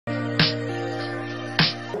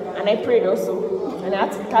And I prayed also. And I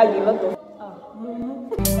had to tag a lot of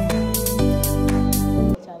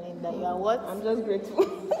challenge that you are what? I'm just grateful.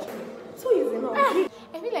 So easy enough. I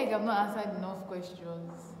feel like I've not answered enough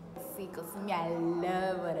questions. See, because me, I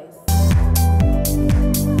love what I see.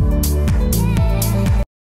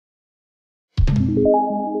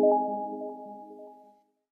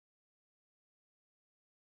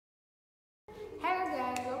 Hello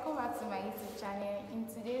guys, welcome back to my YouTube channel. In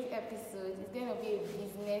today's episode, it's going to be a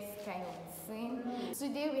business kind of thing.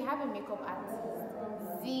 Today we have a makeup artist,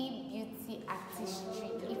 Z Beauty Artistry.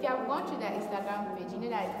 If you have gone through that Instagram page, you know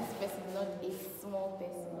that this person is not a small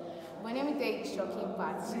person. But let me tell you the shocking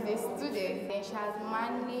part. She's a student and she has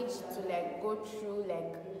managed to go through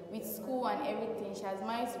with school and everything. She has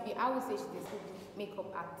managed to be, I would say she's a good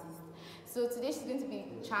makeup artist. So today she's going to be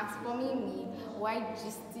transforming me while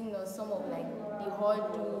gisting on some of the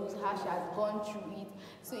hurdles, how she has gone through it.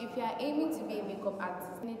 So if you are aiming to be a makeup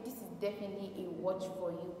artist, this is definitely a watch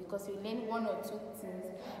for you, because you learn one or two things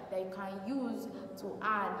that you can use to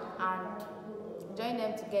add and join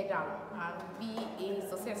them together and be a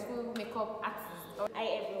successful makeup artist. Hi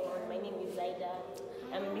everyone, my name is Zaida.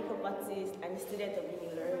 I'm a makeup artist and a student of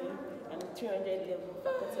Unilory. I'm 300 level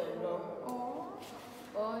faculty of law. Oh,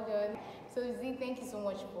 well done. So Z, thank you so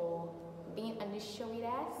much for being on the show with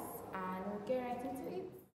us, and we'll get right into it.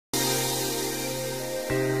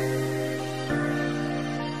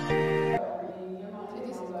 So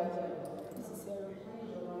this is what? This is Sarah.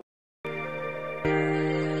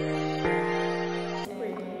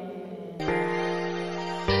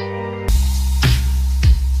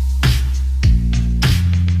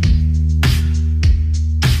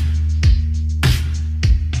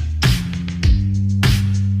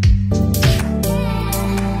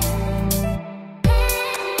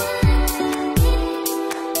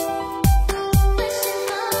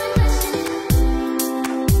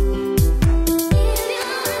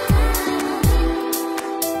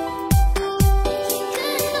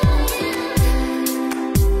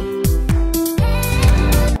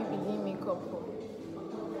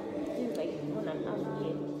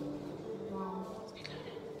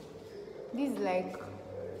 This is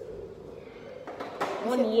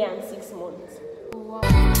 1 year and 6 months. Wow.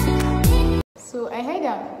 So I heard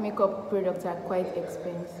that makeup products are quite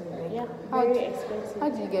expensive. Yeah, very expensive. How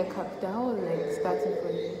do you get capital? How was starting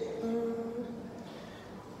for you?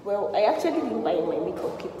 Well, I actually didn't buy my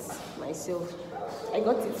makeup kits myself. I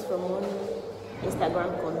got it from one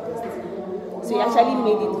Instagram contest. So it actually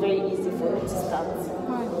made it very easy for me to start.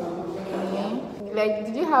 Okay.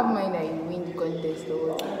 Did you have mind that you win the contest or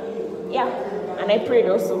what? Yeah, and I prayed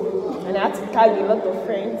also. And I had to tag a lot of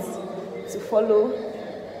friends to follow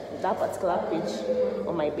that particular page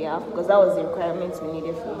on my behalf, because that was the requirement we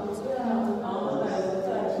needed for it.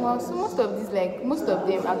 Well, so most of these, most of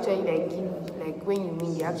them actually give, when you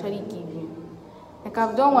win, they actually give you.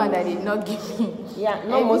 I've done one that did not give me. Yeah,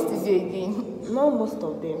 not most of them again. Not most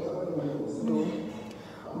of them do.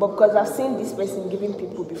 But because I've seen this person giving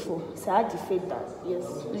people before, so I had the faith that yes.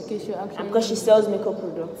 Okay, sure, actually. And because she sells makeup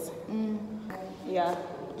products. Yeah,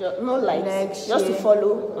 no likes, just to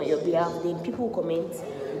follow on your behalf. Then people comment.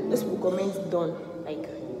 Those people comment done,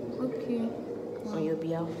 okay, on your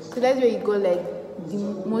behalf. So that's where you go the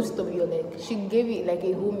most of your she gave it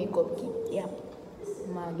a whole makeup kit. Yeah.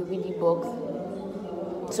 The BD box.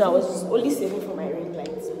 So I was only saving for my ring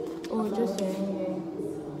lights. Oh, just your ring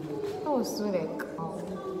light. That was so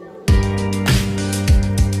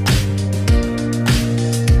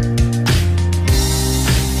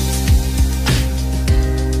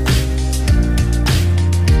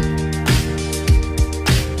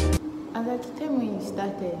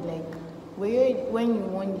when you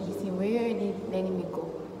won this thing, were you already learning makeup?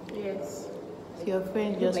 Yes. So your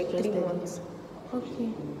friends just trusted 3 months. Okay.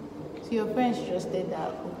 So your friends trusted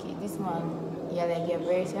that, okay, this man, you're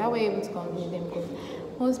very safe. How were you able to convince them? Because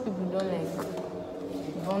most people don't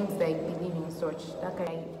believe in such. That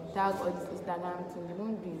kind of tag or this Instagram thing, they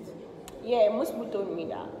don't do it. Yeah, most people told me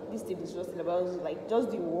that this thing is just about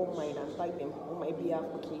just the warm mind and tag them on my behalf.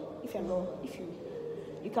 Okay, if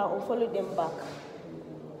you can unfollow them back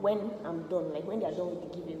when I'm done, when they are done with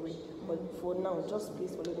the giveaway. But for now, just please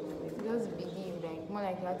follow them. Just believe, more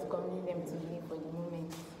like you have to convince them to believe for the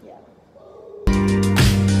moment. Yeah.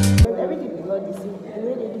 But everything is not the same. The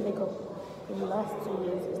way they do makeup in the last 2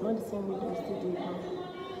 years is not the same way they still do it now.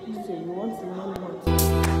 So you want to learn more.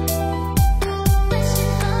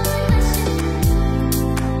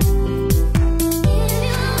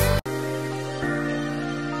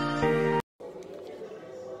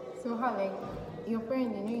 So how, your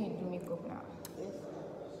parents, they know you do makeup now? Yes.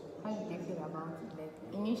 How did they feel about it? Like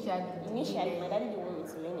initially, my daddy didn't want me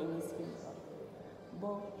to learn any skill.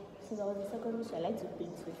 But since I was in secondary school, I like to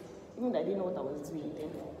paint too. Even though I didn't know what I was doing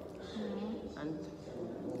then. And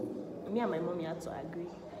me and my mommy had to agree.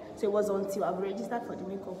 So it was until I registered for the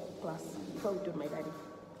makeup class before we told my daddy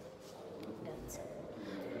that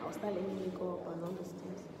I'll start learning makeup and all those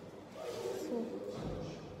things. So,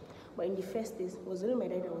 but in the first days, it was only my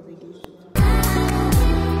daddy that was against it.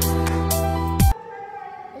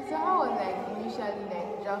 So how was like initially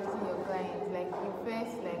like drafting your clients? Like you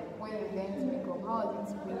first like when you learned makeup, how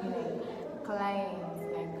was it bringing like clients,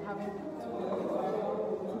 like having to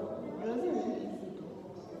It wasn't really easy though.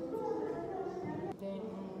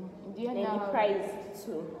 Then the price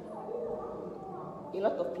too. A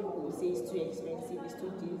lot of people will say it's too expensive, it's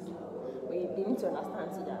too this. But they need to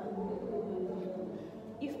understand too that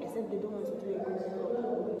if except they don't want to do a good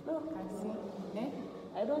makeup. No, I see.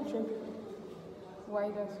 I don't train people. Why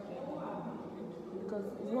does it? Because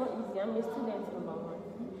it's not easy. I'm a student, number one.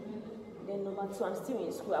 Then number two, I'm still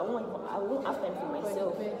in school. I won't have time for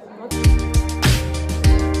myself. What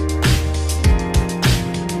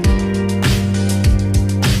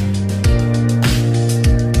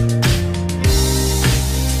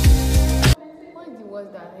is the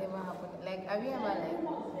worst that has ever happened? Like, have you ever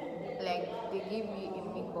like they give you a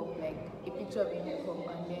makeup, like a picture of a makeup,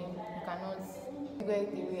 and then you cannot figure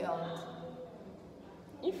it the way out?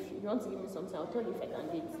 If you want to give me something, I'll tell you if I can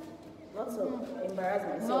do it. Not to embarrass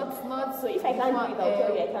myself. Not so if I can't do it, I'll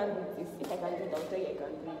tell you I can't do this. If I can do it, I'll tell you I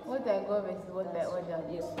can do it. What I got versus what I ordered.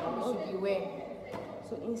 Yes. You should be aware.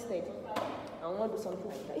 So instead, I want to do something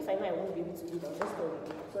like that. If I know I won't be able to do it, I'll just tell you,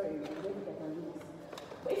 sorry, I don't think I can do this.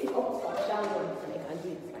 But if it's up to down one, I can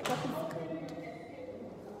do it. I can't do it.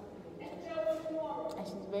 And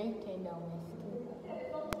she's very tender on my skin.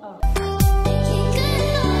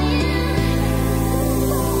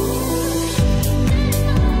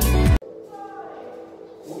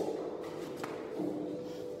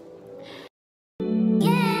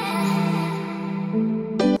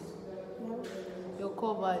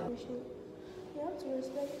 You have to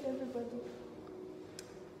respect everybody.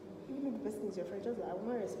 Even if the person is your friend, just like, I will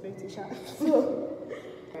not respect you. So,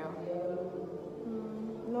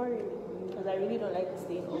 not really. Because I really don't like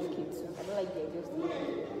staying off kids. I don't like the idea of staying off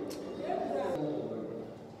kids.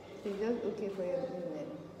 So it's just okay for your business.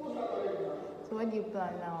 So what do you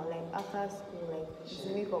plan now? Like after school, like just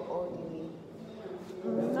make up all the way?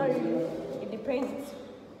 Not really. It depends.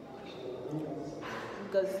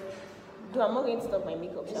 Because though I'm not going to stop my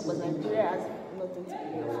makeup shop, but my career has nothing to do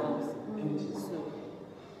with your house. So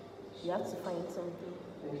you have to find something.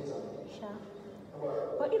 Sure.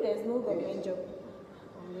 But if there's no government job,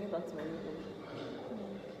 I'm going back to my makeup.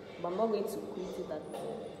 But I'm not going to quit it at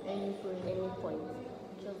any point.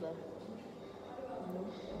 Just that,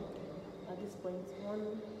 at this point,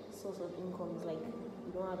 one source of income is like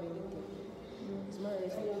you don't have anything. It's not really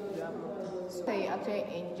like you have nothing. So you actually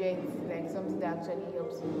enjoy it, like something that actually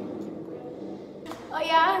helps you keep going. Oh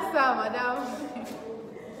yeah, sir, madam.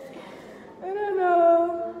 I don't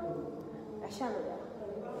know. I shall know that.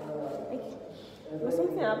 Like, it was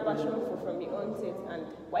something I have passion for from the onset, and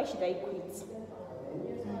why should I quit?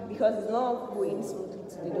 Because it's not going smoothly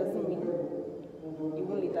today doesn't mean it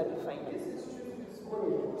won't later be fine.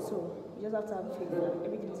 So you just have to have faith that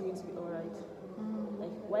everything's going to be alright.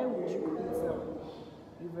 Like, why would you quit now?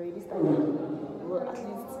 You've already started. Well, at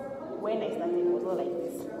least when I started, it was not like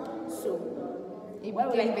this. So it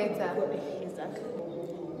became better. Exactly.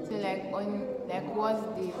 So like on like worst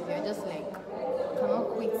days, you're just like, I cannot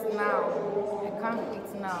quit now. I can't quit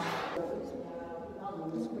now.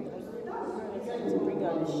 Just to bring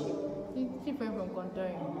out the shape. It's different from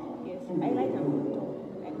contouring. Yes, I like them contour.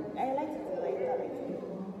 I like it lighter, like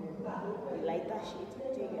the lighter shade.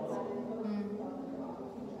 Do you get it?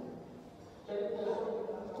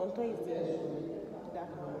 Contour is the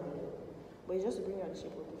darker one, but it's just to bring out the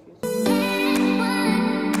shape of the face.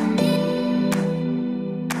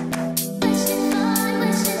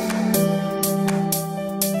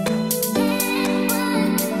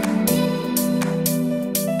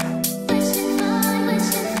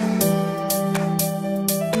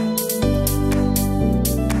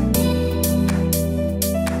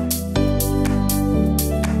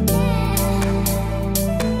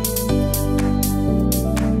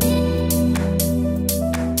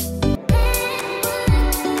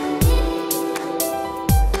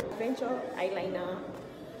 Eyeliner.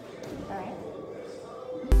 Alright.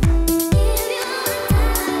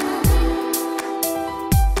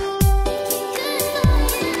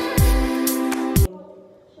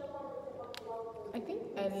 I think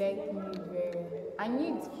I like me very well. I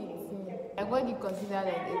knew it fits me. Like what do you consider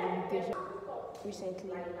like a invitation?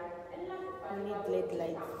 Recently, we need LED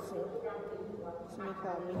lights to make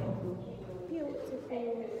our makeup look beautiful.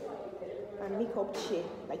 And makeup chair,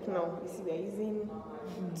 like now, you see, we are using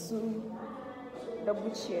 2 double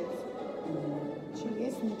chairs. She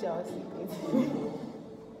gets into our secret.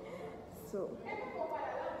 So,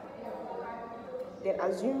 then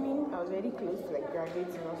assuming I was very close to like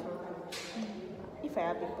graduating or something, if I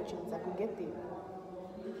have the opportunity, I could get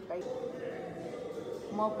like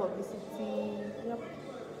More publicity. Yep.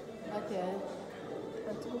 Okay.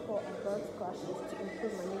 And to go for advanced classes to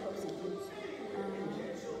improve my makeup skills.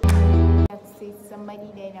 Let's say somebody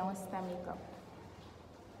there that wants to start makeup.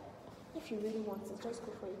 If you really want it, just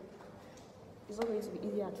go for it. It's not going to be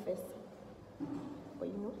easy at first, but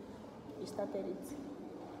you know, you started it,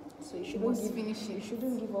 so you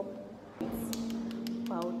shouldn't give up.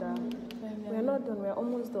 Powder. We're not done. We're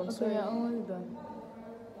almost done. Okay, So we're almost done.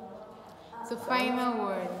 So final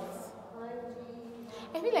words.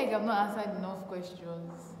 I feel like I've not answered enough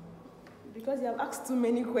questions. because you have asked too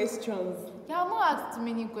many questions. You have not asked too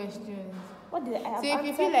many questions. What did I have? So if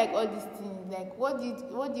you feel like all these things, like what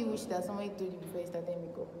do you wish that somebody told you before you started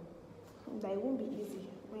makeup? That it won't be easy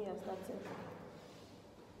when you're starting.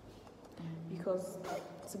 Because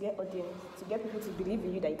to get audience, to get people to believe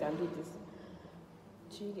in you that you can do this,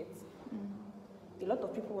 do you get? A lot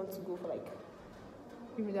of people want to go for like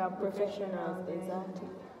People that are professionals, exactly.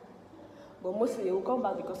 But mostly they will come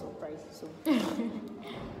back because of price. So to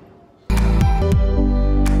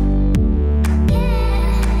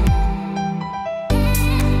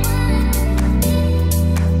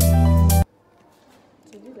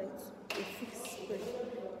do like a fixed spray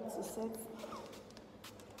to set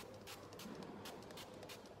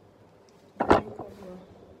makeup now.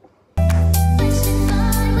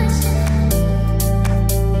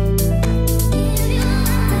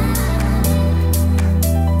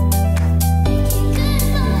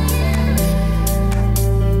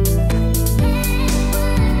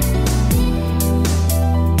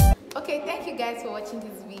 Okay, thank you guys for watching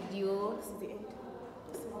this video. This is the end.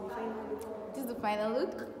 This is the final look. This is the final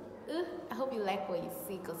look. I hope you like what you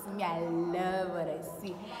see, because me, I love what I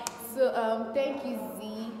see. So thank you,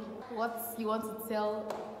 Z. What you want to tell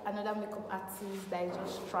another makeup artist that is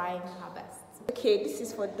just trying her best? Okay, this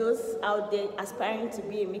is for those out there aspiring to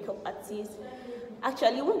be a makeup artist.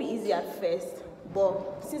 Actually, it won't be easy at first,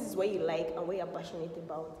 but this is what you like and what you're passionate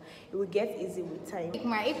about. It will get easy with time.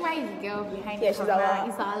 Ikma is the girl behind Yeah, the she's camera.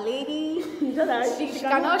 It's our lady. She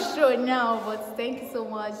cannot show now, but thank you so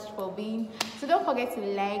much for being. So don't forget to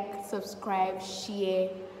like, subscribe, share.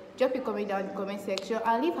 Drop a comment down in the comment section.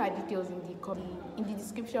 I'll leave her details in the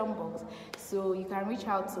description box, so you can reach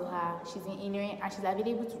out to her. She's in Illinois and she's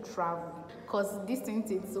available to travel, because this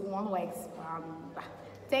 2021 will expand.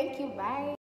 Thank you. Bye.